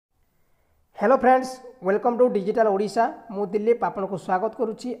Hello friends, welcome to digital Odisha. मु दिल्लीप आपको स्वागत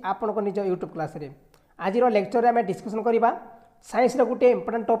करुच्ची आपण निज यूट्यूब क्लास रे। आज लेक्चर आम डिस्कसन करवा साइंस गोटे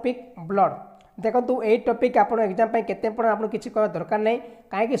इंपोर्टेंट टॉपिक ब्लड। देखो यही टॉपिक आप एग्जाम केते इंपोर्टेंट आपको किसी कह दरकार नहीं,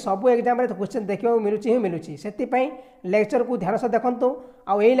 कहीं सब एग्जाम क्वेश्चन देखा मिलूँ से लेक्चर को ध्यान सह देखूँ।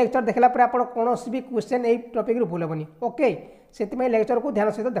 आई लेक्चर देखला आप कौन भी क्वेश्चन यही टॉपिक रू भूल हेनी। ओके, से लेक्चर को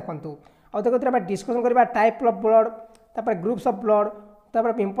ध्यान सहित देखूँ। और देखो डिस्कसन करवा टाइप ऑफ ब्लड, तापर ग्रुप्स ऑफ ब्लड,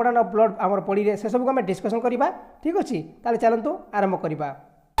 तापर इंपोर्टेंट ऑफ ब्लड आम पढ़ी से सब को आम डिस्कसन करवा। ठीक अच्छे, ताले चलतु आरंभ करवा।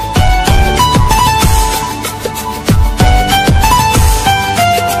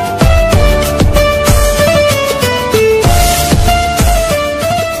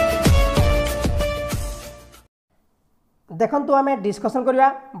 देखंतु आम डिस्कसन करवा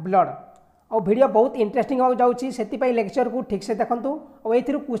ब्लड और वीडियो बहुत इंटरेस्टिंग हो जाउची, सेति लेक्चर को ठीक से देखंतु और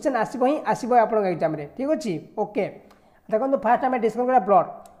एथिरु क्वेश्चन आसीबो ही आसीबो आपन एग्जाम रे। ठीक अछि, ओके। देखो फास्ट आम डिस्कस करा ब्लड।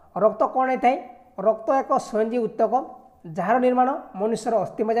 रक्त कौन होता है? रक्त एक संजीव उत्तक जार निर्माण मनुष्यर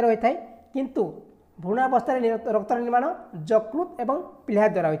अस्थिमज्जार होता है, किंतु भ्रूणावस्था रक्तर निर्माण यकृत और प्लीहा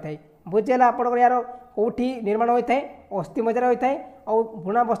द्वारा होता है। बुझेगा आप यार कौटी निर्माण होता है? अस्थिमज्जार होता है। और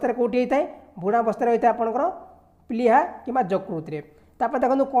भ्रूणावस्था कौटी होता है? भ्रूणावस्था होता है आपंकर प्लीहा कि यकृत रे। तापर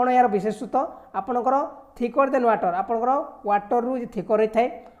देखो कौन यार विशेषत्व आपंकर थिकर देन वाटर, आपंकर वाटर रू थिकर होता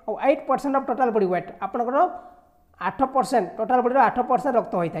है। और 8% ऑफ टोटल बॉडी वेट आपंकर 8% टोटाल बॉडी 8%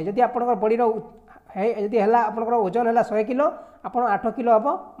 रक्त होता है। जदि आप बॉडी जदि आपंकर ओजन है 100 किलो, आप 8 किलो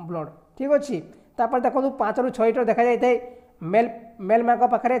हम ब्लड। ठीक अच्छे। तापर देखो 5 ରୁ 6 लिटर देखा जाए मेल मान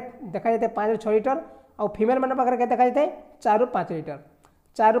पाखे देखा जाए 5 ରୁ 6 लिटर और फीमेल मान पाखे देखा जाए 4 ରୁ 5 लिटर।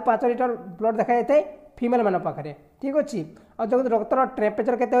 4 ରୁ 5 लिटर ब्लड देखा जाए फीमेल मान पाखे। ठीक अच्छे। और देखो रक्तर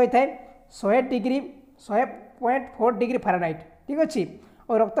टेम्परेचर केते होता है 100 डिग्री 100.4 डिग्री फारेनहाइट। ठीक अच्छे।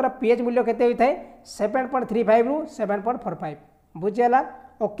 और रक्तर पीएच मूल्य केते होता है 7.35 ରୁ 7.45। बुझीगला।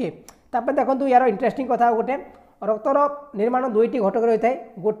 ओके। तापर देखो यार इंटरेस्टिंग कथा गोटे, रक्तर निर्माण दुईटी घटक होता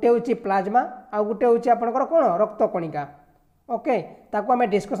है। गोटे हूँ प्लाज्मा और गोटे हूँ आपंकर कौन रक्त कणिका। ओके, ताको आम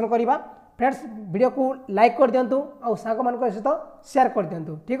डिस्कसन करवा। फ्रेंड्स वीडियो को लाइक कर दिंतु और सांग मान सहित शेयर कर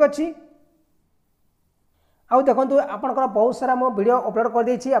दिंतु। ठीक अच्छे। आउ देखो आपंकर बहुत सारा मो वीडियो अपलोड कर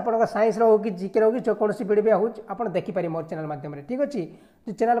देछि, आपंकर साइंस रो कि जीके रो कि जो कौन सी वीडियो भी हो आप देखिपारे मोर चैनल माध्यम रे। ठीक अच्छे।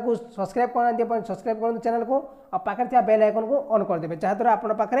 जो चैनल को सब्सक्राइब करना सब्सक्राइब कर चैनल को और पाखे थी बेल आइकन को ऑन कर देबे, जहाँद्वारा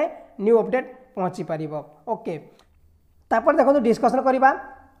आपन पाखे न्यू अपडेट पहुँची पार। ओके, तापर देखो डिस्कसन करवा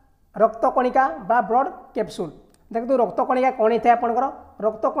रक्त कणिका बा ब्लड कैप्सूल। देखो रक्त कणिका कौन होता है आपंकर?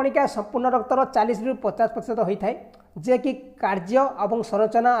 रक्त कणिका संपूर्ण रक्तर 40 ରୁ 50% होता है, जे कि कार्य और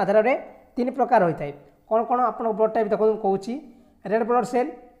संरचना आधार में 3 प्रकार होता है। कौन कौन आप ब्लड टाइप देखो कहूँ? Red blood cell,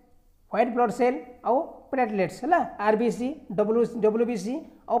 white blood cell और प्लेटलेट्स है। आरबीसी, डब्ल्यूबीसी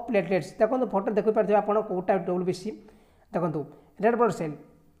और प्लेटलेट्स। देखो फोटो देखी पारे आप कौटा डब्ल्यूबीसी। देखो रेड ब्लड सेल,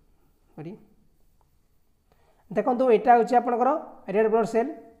 सॉरी देखो यहाँ हूँ आपंकर रेड ब्लड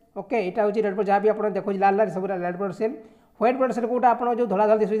सेल। ओके, यहाँ हूँ रेड ब्लड जहाँ भी आप देखो लाल लाल सब red blood cell. White blood cell कौटा आप जो धला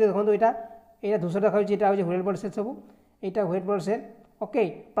धला दिशा देखो यहाँ धूसर देखा यहाँ हूँ व्हाइट ब्लड सेल सब, यहाँ white blood cell. Okay,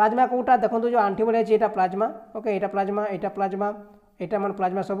 plasma कौटा देखो जो आंटीबॉडी है यहाँ प्लाज्मा। ओके, यहाँ प्लाज्मा, यहाँ प्लाज्मा, यहाँ मान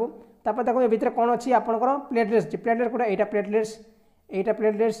प्लाज्मा सब। तापर देखो भितर कौन अच्छी आपंकर प्लेटलेट्स। प्लेटलेट कौटा यहाँ प्लेटलेट्स, यहाँ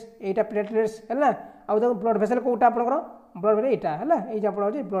प्लेटलेट्स, यहाँ प्लेटलेट्स है। आउ देखो ब्लड भेसल कौटा आपंकर ब्लड भेसल यहाँ है, ये आप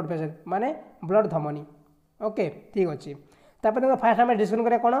ब्लड भेसल माने ब्लड धमनी। ओके, ठीक अच्छे। तापर देखो फास्ट आम डिस्कसन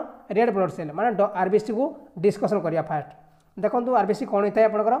करें कौन रेड ब्लड सेल माने आरबीसी को डिस्कसन करवा। फास्ट देखो आरबीसी कौन होता है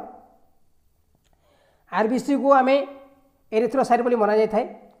आपंकर? आरबीसी को आम एरिथ्रोसाइट बोली मना जाए।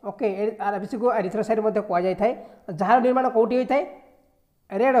 ओके, आरबीसी को एरिथ्रोसाइट कहुई है, जार निर्माण कौटी होता है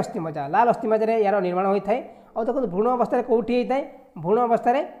रेड अस्थिमज्जा, लाल अस्थिमज्जार यार निर्माण होता है। और देखो भ्रूण अवस्था कौटी होता है? भ्रूण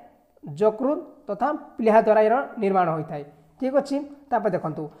अवस्था यकृत तथा प्लीहा द्वारा यार निर्माण होता है। ठीक अच्छे। तापर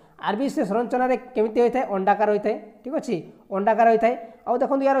देखो आरबीसी संरचना केमिति होता है? अंडाकार होता है। ठीक अच्छे, अंडाकार होता है। और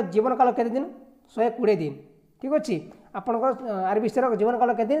देखो यार जीवन काल केते दिन? 120 दिन। ठीक अच्छे। आपंकर आरबीसी जीवन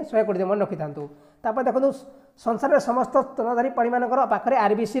काल के दिन? 120 दिन मन रखी था। तापर देखो संसार समस्त स्तनधारी प्राणी मान पाखे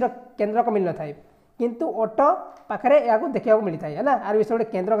आरबीसी केन्द्रक मिल न था, किंतु ओट पाखे या देखा मिलता है ना। आरबीसी गोटे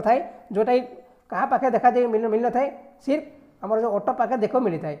केन्द्रक थाए जोटा क्या पाखे देखा मिल न था, सिर्फ आम जो ओट पाखे देख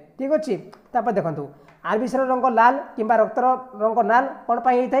मिलता है। ठीक अच्छे। तापर देखो आरबीसी रंग लाल कि रक्तर रंग लाल कौन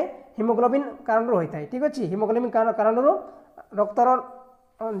पाई होता है? हिमोग्लोबिन कारण होता है। ठीक अच्छे। हिमोग्लोबिन कारण रक्तर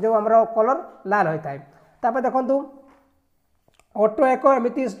जो आम कलर लाल होता है। तापर देखो ओट एक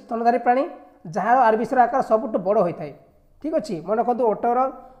एमती स्तनधारी प्राणी जहाँ आरबीसी आकार सबुठ बड़ होता है। ठीक अच्छे। मन रखु ओटर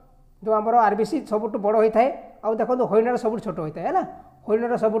जो आम आरबीसी सबुठ बड़ होता है। आउ देखो हरिणार सब छोट होता है ना,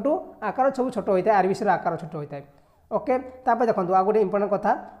 हरिणार सबुठ आकार सब छोट होता है, आरबीसी आकार छोट होता है। ओके, तापर देखो आ गए इंपोर्टेंट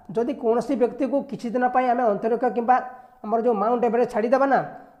कथा, जदि कौन व्यक्ति को किसी दिन आम अंतरिक्ष कि जो माउंट एवरेस्ट छाड़देबा ना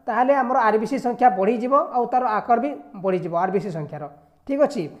ताहले हमर आरबीसी संख्या बढ़ी जीवो आ तार आकार भी बढ़ी जीवो आरबीसी संख्यार ठीक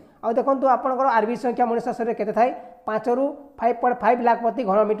अछि। आ देखंतु आपनकर आरबीसी संख्या मनुष्य शरीर केते थाए 5 रु 5.5 लाख प्रति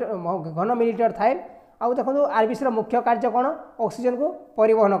घन मिलीलीटर थाए। आ देखंतु आरबीसी रो मुख्य कार्य कोन ऑक्सीजन को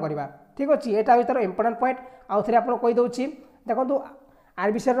परिवहन करबा ठीक अछि। एटा भीतर इंपोर्टेंट पॉइंट आउ थरे आपन कहि दउछि देखंतु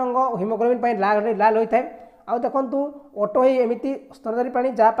आरबीसी रंग हिमोग्लोबिन पई लाल होई थाए। आ देखंतु ओटो ही एमिति स्तनधारी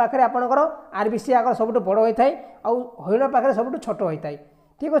प्राणी जा पाखरे आपनकर आरबीसी आगर सबटु बड़ होई थाए आ हरिण पाखरे सबटु छोट होई थाए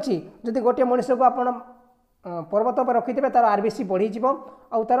ठीक अछि। जदि गोटे मनुष्य को आपण पर्वत पर रखिथिबे तार आरबीसी बढ़ी जीवो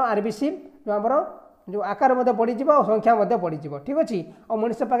आ तार आरबीसी जो हमर जो आकार मध्य बढ़ी जीवो और संख्या मध्य बढ़ी जीवो ठीक अछि। और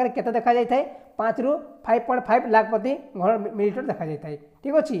मनुष्य पाखरे केते देखा जाय थाए 5 रु 5.5 लाख प्रति घन मिलीलीटर देखा जाय थाए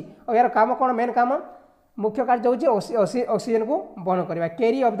ठीक अछि। और यार काम कोन मेन काम मुख्य कार्य होछि ऑक्सीजन को वहन करबा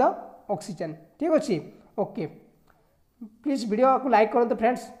कैरी ऑफ द ऑक्सीजन ठीक अछि। ओके प्लीज वीडियो को लाइक करंतु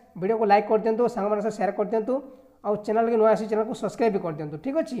फ्रेंड्स वीडियो को लाइक कर दियंतु सांग मन से शेयर कर दियंतु और चैनल के नुआ चैनल को सब्सक्राइब भी कर दियंतु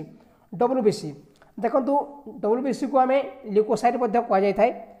ठीक अछि। डब्ल्यूबीसी देखंतु डब्ल्यूबीसी को आमे ल्यूकोसाइट मध्ये कह जाय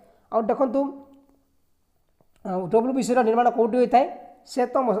थाए। और देखंतु डब्ल्यूबीसी रो निर्माण कोठी होय थाए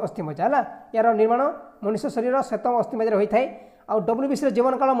श्वेतम अस्थिमज्जा हला यार निर्माण मनुष्य शरीर श्वेतम अस्थिमज्जा होय थाए। और डब्ल्यूबीसी रो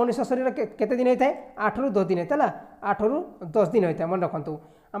जीवन काल मनुष्य शरीर केते दिन होय थाए 8 रु 10 दिन होय थाला 8 रु 10 दिन होय थाए मन रखंतु।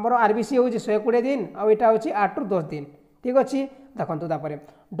 हमर आरबीसी होउची 120 दिन आ एटा होउची 8 रु 10 दिन ठीक अछि। देखंतु तापरे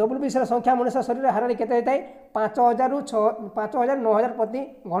डब्ल्यूबीसी रो संख्या मनुष्य शरीर हारानी केते होय थाए 5000 रु 9000 प्रति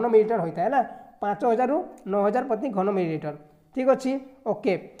घन मिलीलीटर होय थाए हला 5000 रु 9000 प्रति घन मिलीलीटर ठीक अछि।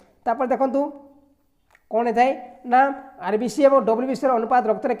 ओके तापर देखंतु कोन हे थाए ना आरबीसी एवं डब्ल्यूबीसी रो अनुपात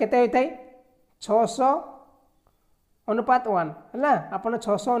रक्त रे केते होय थाए 600 अनुपात 1 हला आपण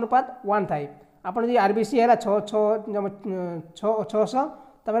 600 अनुपात 1 थाए। आपण जे आरबीसी हला 600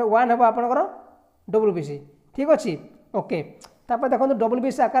 तापर 1 हेबो आपनकर डब्ल्यूबीसी ठीक अछि। ओके तापर देखंतु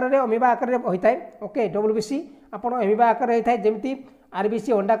डब्ल्यूबीसी आकार रे अमीबा आकार रे होय थाए ओके डब्ल्यूबीसी आपण अमीबा आकार रे होय थाए जेमति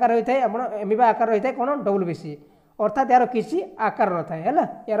आरबीसी अंडाकार होय थाए आपण अमीबा आकार होय थाए कोन डब्ल्यूबीसी अर्थात यार किछि आकार न थाए हला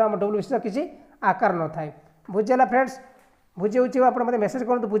यार हम डब्ल्यूबीसी किछि आकार न थाए बुझिला फ्रेंड्स बुझि होउची आपण मते मेसेज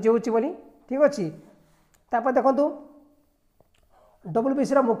करंतु बुझि होउची बोली ठीक अछि। तापर देखंतु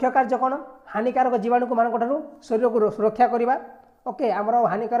डब्ल्यूबीसी रो मुख्य कार्य कोन हानिकारक जीवाणु को मान कोठारु शरीर को सुरक्षा करबा ओके हमर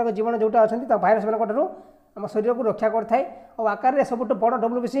हानिकारक जीवाणु जोटा अछंती त भाइरस मान कोठारु हम शरीर को रक्षा करथाय। और आकार रे सबटु बड़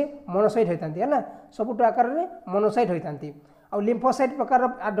डब्ल्यूबीसी मोनोसाइट होइतांती हला सबटु आकार रे मोनोसाइट होइतांती। और लिम्फोसाइट प्रकार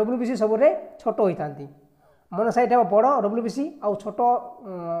डब्ल्यूबीसी सबरे छोट होइतांती मोनोसाइट है बड़ डब्ल्यूबीसी और छोट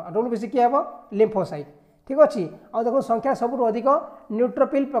डब्ल्यूबीसी किए हम लिम्फोसाइट ठीक अच्छे। और देखो संख्या सबुठ अधिक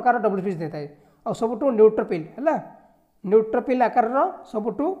न्यूट्रोफिल प्रकार डब्ल्यूबीसी देता है और सबुठ न्यूट्रोफिल है न्यूट्रोफिल आकार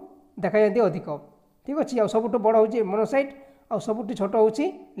सबुठ देखा जाती अधिक ठीक अच्छे। और सबुठ बड़ हूँ मोनोसाइट और सबुठ छोट हूँ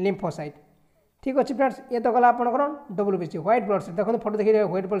लिम्फोसाइट ठीक अच्छे फ्रेंड्स। ये तो गला आपंकर डब्ल्यूबीसी व्हाइट ब्लड सेल देखो फोटो देखिए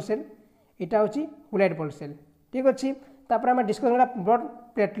व्हाइट ब्लड सेल यहाँ हूँ व्हाइट ब्लड सेल ठीक अच्छे। तापर आम डिस्कस करा ब्लड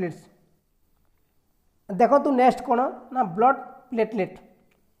प्लेटलेट्स देखो नेक्स्ट कौन ना ब्लड प्लेटलेट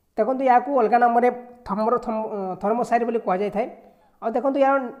देखो या अलग नाम थर्मोसाइट बोली कह जाए। और देखो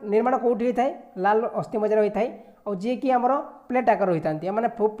यार निर्माण कौटी होता है लाल अस्थिमज्जा होता है और जी कि आम प्लेट आकार होता है मैंने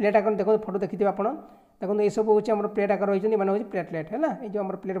प्लेट आकार देखो फोटो देखिए आप देखो ये सब हूँ प्लेट आकार होती है प्लेटलेट है ये जो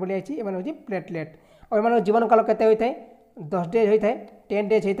प्लेट बोली आई हूँ प्लेटलेट। और इन जीवन काल के होता है 10 डेज होता है 10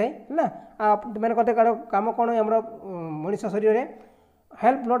 डेज होता है मैंने कहते कम कौन आम मनुष्य शरीर में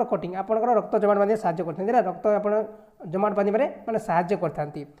हेल्प ब्लड कटिंग आपंकर रक्त जमाट बांधे साहाଯ୍य करते रक्त आप जमाट बांधे मैंने साहाଯ୍य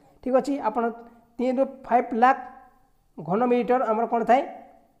करते ठीक अच्छे। आप 3 ରୁ 5 लाख घन मिलीलीटर आम कौन थाए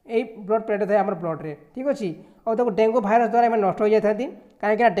यही ब्लड प्लेट थाए आम ब्लड रे ठीक अच्छे। और देखो डेंगू भाइरस द्वारा नष्ट हो जाती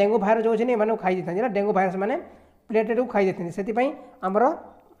कहीं डेंगू भाइरस जो अच्छे खाई देते डेंगू भाइरस मैंने प्लेटलेट को खाई देते से आमर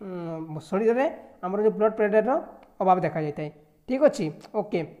शरीर में आमर जो ब्लड प्लेटलेट अभाव देखा जाए ठीक अच्छे।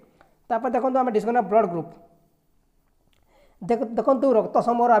 ओके तापर देखो आम डिस्कस ब्लड ग्रुप देखो रक्त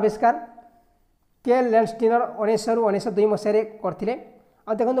समूहर आविष्कार के लेंस्टीनर 1900 ରୁ 1902 मसीह करते।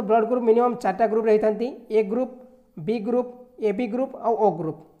 और देखो ब्लड ग्रुप मिनिमम 4टा ग्रुप रही ए group B group A B group और ओ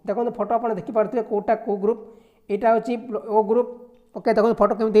ग्रुप देखो फोटो आप देखिपे कौटा कौ ग्रुप यहाँ हूँ ओ ग्रुप ओके देखो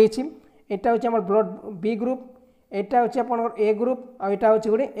फोटो केमी यहाँ हूँ ब्लड बी ग्रुप यहाँ हूँ आप ए ग्रुप और यहाँ हूँ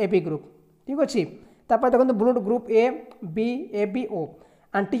गोटे ए बी ग्रुप ठीक अच्छे। तापर देखो blood group A B O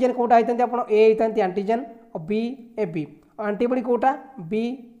antigen कौटा होता आप ए होता आंटीजेन और B A B आंटीबॉडी कौटा B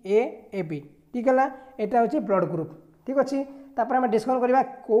A B ठीक है। यहाँ हूँ ब्लड ग्रुप ठीक अच्छे। तापर आम डिस्कस करवा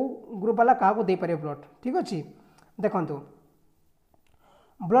कौ ग्रुप वाला क्या देपर ब्लड ठीक अच्छे। देखो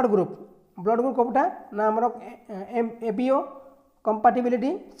ब्लड ग्रुप कौटा ना आम एबीओ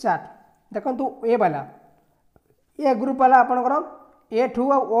कंपाटिबिलिटी चार्ट देखो ए वाला ए ग्रुप वाला आपंकर ए ठू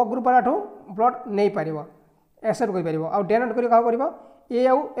आ ओ ग्रुप वाला ठू ब्लड नहीं पार एक्सेप्ट कर डोनेट कर ए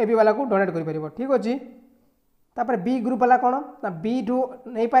आउ ए बी वाला को डोनेट कर ठीक अच्छे। तापर बी ग्रुप वाला कौन ना बी ठू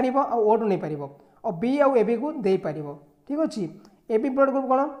नहीं पारिबो आ ओ ठू नहीं पारिबो और बी आउ ए बी को दे पारिबो ठीक अछि ए बी ब्लड ग्रुप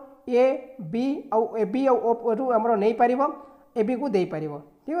कौन ए बी आउ ए बी आउ ओ ठू हमरो नहीं पारिबो ए बी को दे पारिबो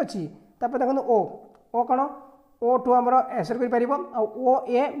ठीक अछि तापर देखो ओ कौन ओ ठू हमरो आंसर कर पारिबो आ ओ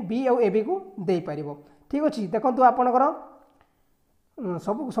ए बी आउ ए बी को दे पारिबो ठीक अछि देखंतु आपनकर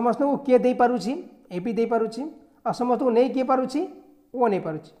सब समस्त को किए दे पारुछि ए बी दे पारुछि आ समस्त को नहीं किए पारुछि ओ नहीं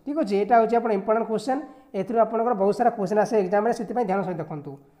पारुछि ठीक अछि एटा होछि आपन इंपोर्टेंट क्वेश्चन एथुर आपनकर बहुत सारा क्वेश्चन आसे एग्जाम रे सेति ध्यान सहित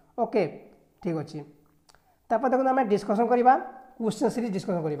देखंतु ओके ठीक अछि तापर देखो हम डिस्कशन करबा क्वेश्चन सीरीज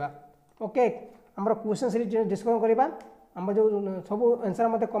डिस्कशन करबा ओके हमर क्वेश्चन सीरीज डिस्कशन करबा हम जो सब आंसर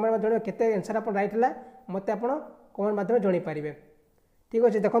मते कमेंट में जणे केते आंसर अपन राइट हला मते अपन कमेंट माध्यम जणे पारिबे ठीक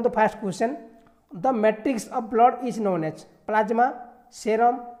अछि देखंतु first question the matrix of blood is known as plasma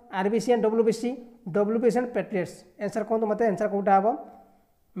serum RBC and WBC and platelets answer कोन मते आंसर कोटा हबो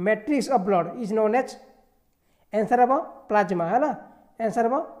matrix of blood is known as answer हबो प्लाज्मा है ना आंसर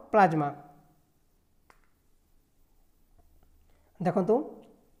हबो प्लाज्मा देखंतु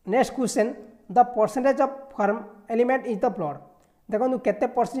next question the percentage of form element is the blood देखो केते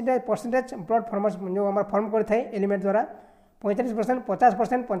percentage blood form जो हमारा फॉर्म करता है एलिमेंट द्वारा 45%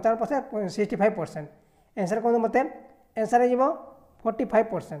 50% 55% 65% आंसर कौन मत आंसर हो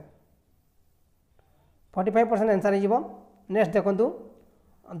 45% 45% आंसर हो नेक्स्ट देखो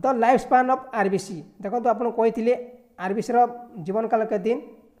the life span of RBC देखो आपको कही आरबीसी जीवन काल के दिन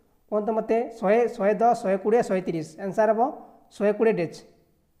कौन तो मत 100 110 120 130 आंसर हम 120 डेज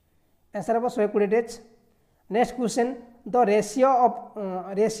आंसर हम 120 days next question the ratio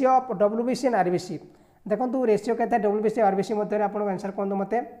of WBC and RBC देखो रेशियो के डब्ल्यूबीसी आरबीसी मध्य आपको आंसर कहते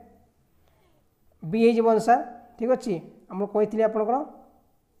मत बी हो आंसर ठीक अच्छे आम कही आपंकर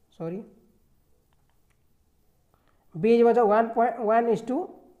सॉरी बी हो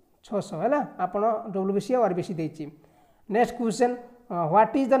 1:1:600 है आप डब्ल्यूबीसी और आरबीसी देती next question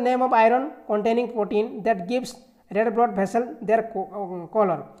what is the name of iron containing protein that gives red blood vessel their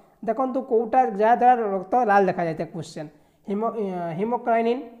colour देखो कौटा जहाँ रक्त लाल देखा जाए क्वेश्चन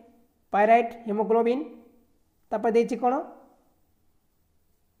हिमोक्राइनिन पायराइट हिमोग्लोबिन तापर देछि कोन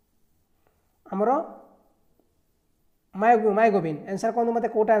हमरो माइग्लोबिन आंसर कोन मते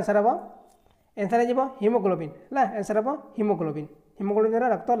कोटा आंसर हबो आंसर हो हिमोग्लोबिन है आंसर हम हिमोग्लोबिन हिमोग्लोबिन द्वारा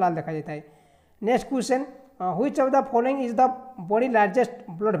रक्त लाल देखा जाता है next question which of the following is the body largest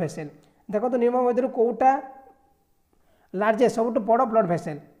blood vessel देखो तो नियम मध्य कौटा लार्जेस्ट सब बड़ blood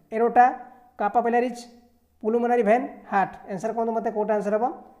vessel aorta capillaries pulmonary when heart answer कौन मत कौटा आंसर हम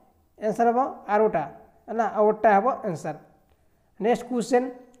आंसर हम आरोटा ना आरोटा हम answer next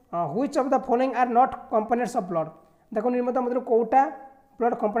question which of the following are not components of blood देखो निर्मत मतलब कौटा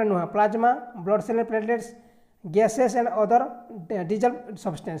ब्लड कंपोनेंट नुह plasma blood cell platelets gases and other dissolved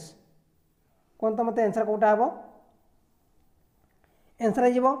substance कौन तो मत आंसर कौटा हम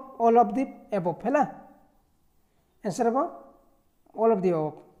आंसर हो ऑल ऑफ द एबव है आंसर हम all of the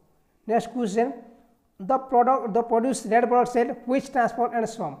above next question the produce red blood cell which transport and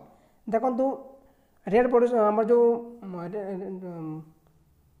स्वम देखो red produce आम जो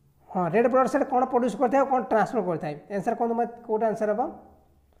हाँ रेड ब्लड सेल कौन प्रोड्यूस करता है कौन ट्रांसफर करता है आंसर कौन मत कौटा आंसर हम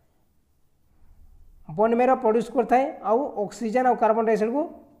बोन मेरो प्रोड्यूस करता है आउ ऑक्सीजन और कार्बन डाइऑक्साइड को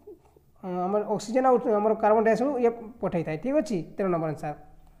ऑक्सीजन और कार्बन डाइऑक्साइड ये पठाई था ठीक अच्छे 13 नंबर आंसर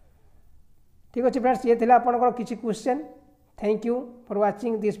ठीक अच्छे फ्रेंड्स ये थे आपंकर किसी question thank you for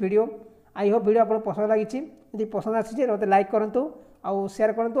watching this video I hope video आपको पसंद लगी यदि पसंद आसी मत लाइक करूँ आउ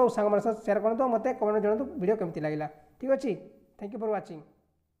शेयर करूँ और सांग शेयर करूँ मत कमेंट जनातु वीडियो केमती लगे ठीक अच्छे थैंक यू फॉर वाचिंग।